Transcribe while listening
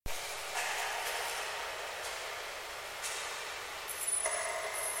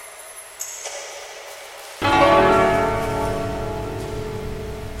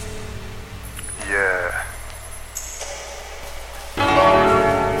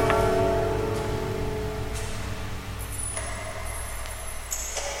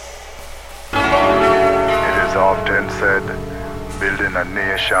said, building a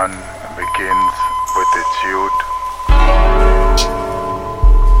nation begins with its youth.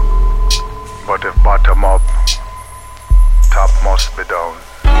 But if bottom up, top must be down.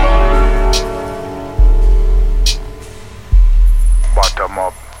 Bottom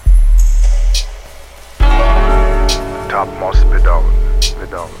up, top must be down. Be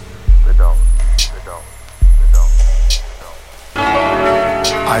down, be down, be down, be down, be down.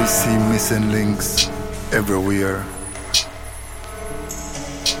 I see missing links everywhere.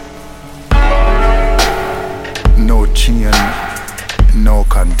 No chain, no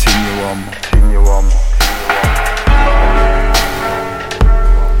continuum.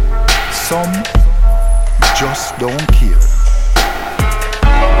 Some just don't care.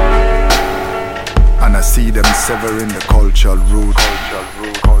 And I see them severing the cultural root.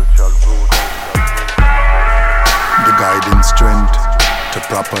 The guiding strength to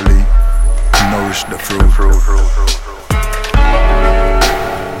properly nourish the fruit.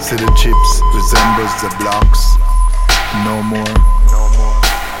 See the chips resembles the blocks. No more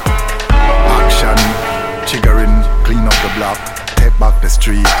action, triggering, clean up the block, take back the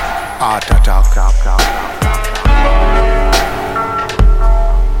street, heart attack.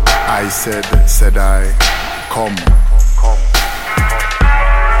 I said I, come.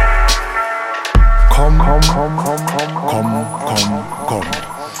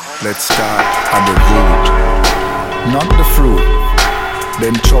 Let's start at the root, not the fruit.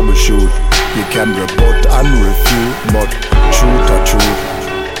 Then troubleshoot. You can rebut and refute, but truth or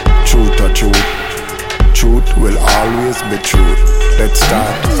truth, truth will always be truth. Let's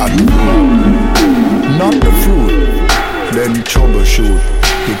start at the root, not the fruit. Then troubleshoot.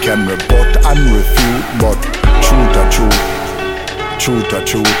 You can rebut and refute, but truth or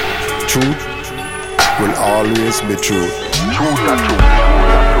truth will always be truth. Truth or truth.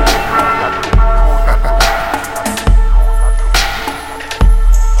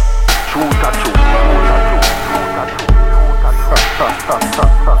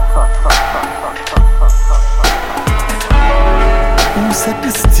 Who set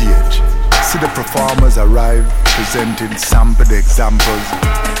the stage? See the performers arrive, presenting sampled examples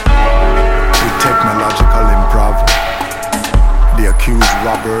with technological improv. The accused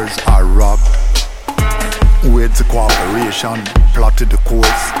robbers are robbed. With the cooperation, plotted the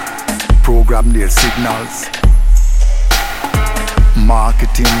course, programmed their signals,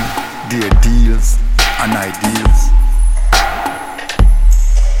 marketing their deals and ideals.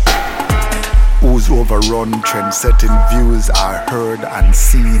 Whose overrun trend-setting views are heard and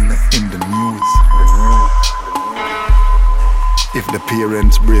seen in the news. If the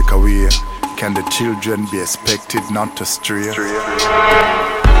parents break away, can the children be expected not to stray?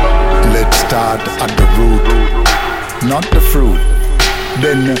 Let's start at the root, not the fruit.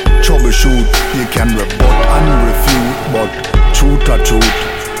 Then troubleshoot. You can rebut and refute, but truth or truth.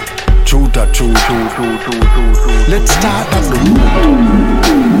 Let's start at the root,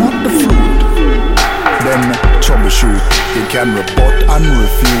 not the fruit. Then troubleshoot. You can rebut and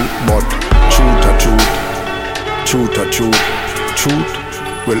refute, but truth or truth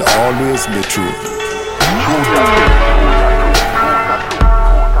will always be truth.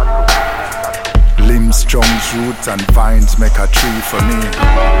 Limbs, trunks, roots and vines make a tree for me.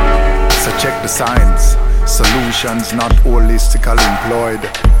 So check the signs. Solutions not holistically employed.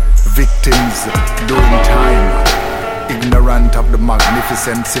 Victims doing time, ignorant of the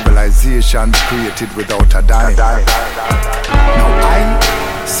magnificent civilizations created without a dime. Now I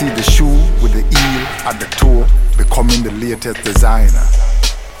see the shoe with the heel at the toe becoming the latest designer.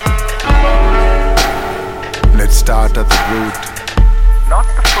 Let's start at the root, Not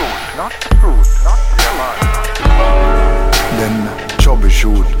the fruit, not the lemon. then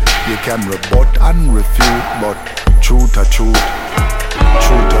troubleshoot. You can rebut and refute, but truth or truth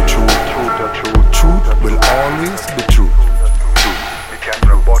will always be truth. You can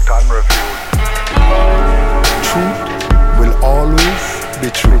rebut and refute. Truth will always be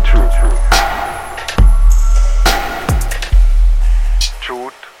truth.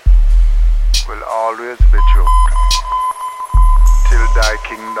 Truth will always be truth. Till thy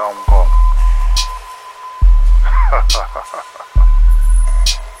kingdom come.